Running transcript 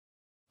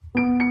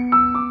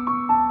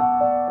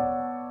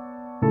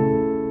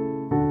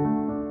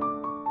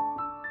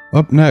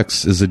Up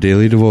next is a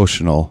daily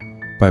devotional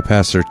by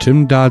Pastor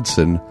Tim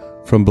Dodson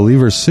from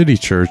Believers City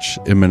Church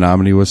in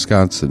Menominee,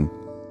 Wisconsin.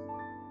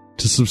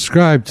 To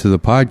subscribe to the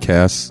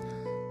podcast,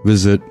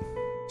 visit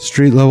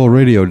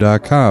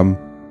streetlevelradio.com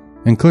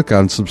and click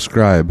on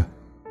subscribe.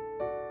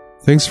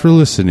 Thanks for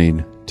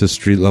listening to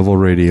Street Level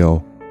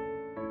Radio.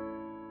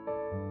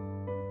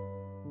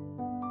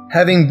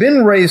 Having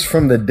been raised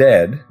from the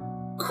dead,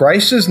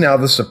 Christ is now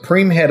the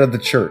supreme head of the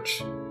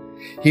church.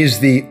 He is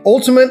the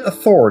ultimate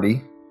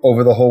authority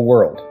over the whole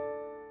world.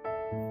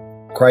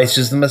 Christ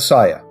is the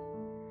Messiah.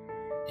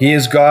 He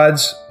is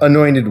God's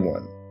anointed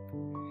one.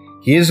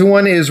 He is the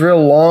one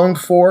Israel longed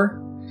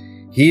for.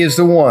 He is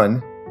the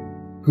one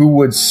who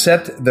would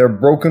set their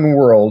broken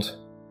world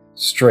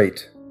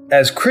straight.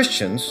 As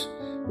Christians,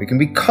 we can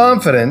be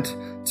confident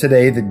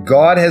today that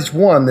God has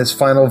won this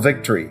final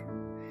victory,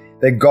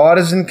 that God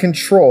is in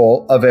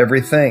control of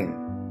everything.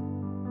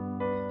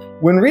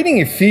 When reading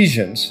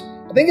Ephesians,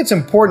 I think it's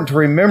important to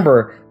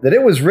remember that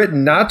it was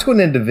written not to an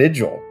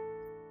individual,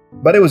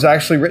 but it was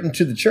actually written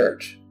to the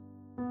church.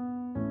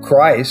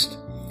 Christ,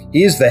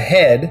 He is the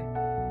head,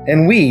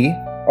 and we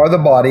are the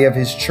body of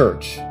His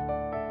church.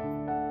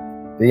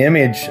 The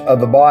image of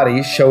the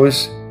body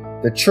shows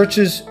the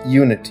church's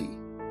unity.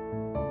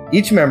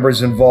 Each member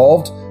is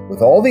involved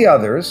with all the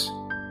others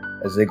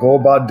as they go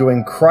about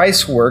doing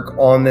Christ's work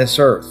on this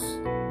earth.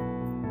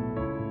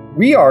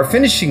 We are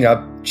finishing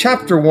up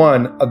chapter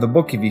 1 of the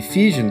book of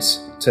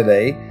Ephesians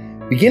today,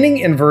 beginning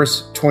in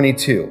verse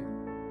 22.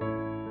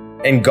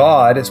 And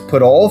God has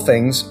put all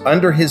things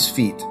under His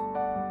feet,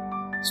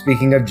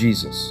 speaking of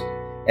Jesus,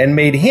 and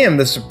made Him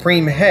the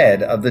supreme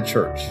head of the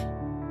church,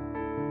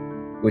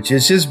 which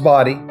is His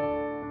body,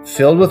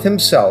 filled with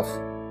Himself,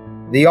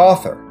 the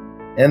author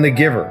and the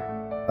giver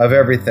of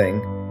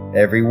everything,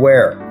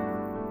 everywhere.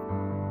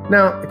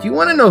 Now, if you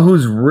want to know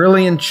who's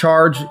really in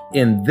charge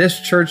in this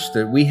church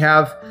that we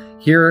have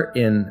here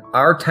in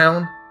our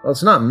town, well,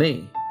 it's not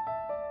me.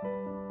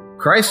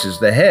 Christ is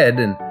the head,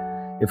 and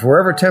if we're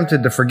ever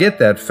tempted to forget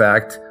that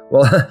fact,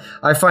 well,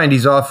 I find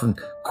He's often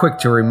quick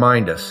to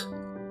remind us.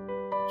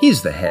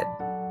 He's the head.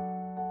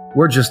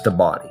 We're just the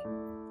body.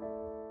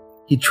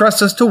 He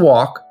trusts us to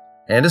walk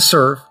and to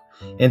serve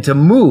and to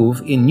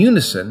move in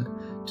unison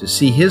to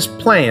see His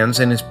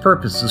plans and His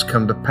purposes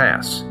come to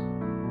pass.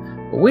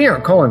 But we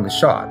aren't calling the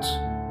shots.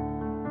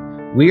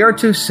 We are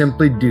to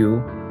simply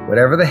do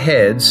whatever the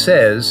head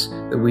says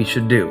that we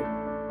should do.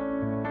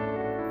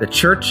 The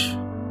church,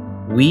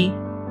 we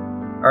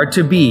are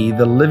to be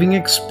the living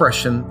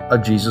expression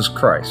of Jesus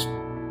Christ.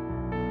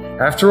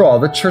 After all,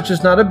 the church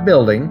is not a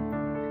building,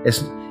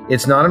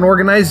 it's not an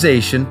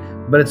organization,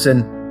 but it's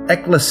an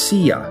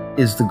ecclesia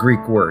is the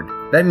Greek word.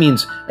 That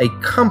means a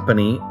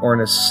company or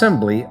an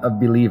assembly of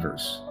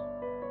believers.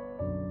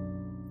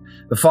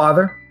 The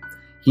Father,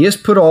 He has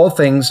put all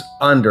things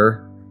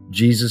under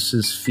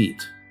Jesus'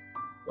 feet.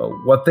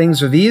 Well, what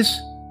things are these?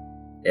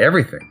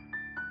 Everything.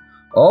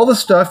 All the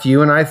stuff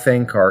you and I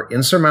think are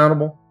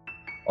insurmountable,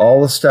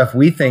 all the stuff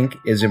we think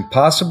is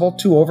impossible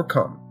to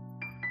overcome.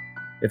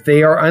 If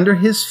they are under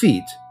His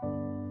feet,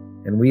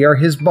 and we are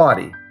His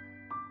body,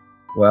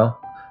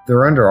 well,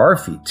 they're under our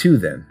feet too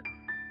then.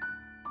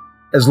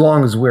 As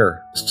long as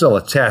we're still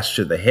attached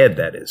to the head,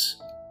 that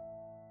is.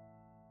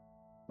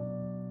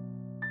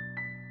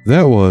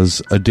 That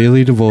was a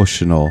daily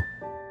devotional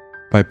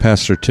by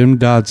Pastor Tim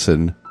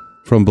Dodson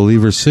from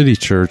Believers City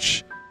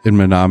Church in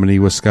Menominee,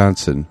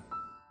 Wisconsin.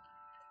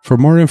 For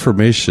more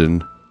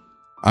information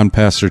on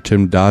Pastor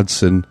Tim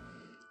Dodson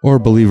or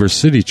Believers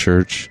City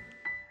Church,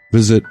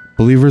 visit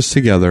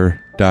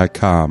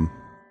believerstogether.com.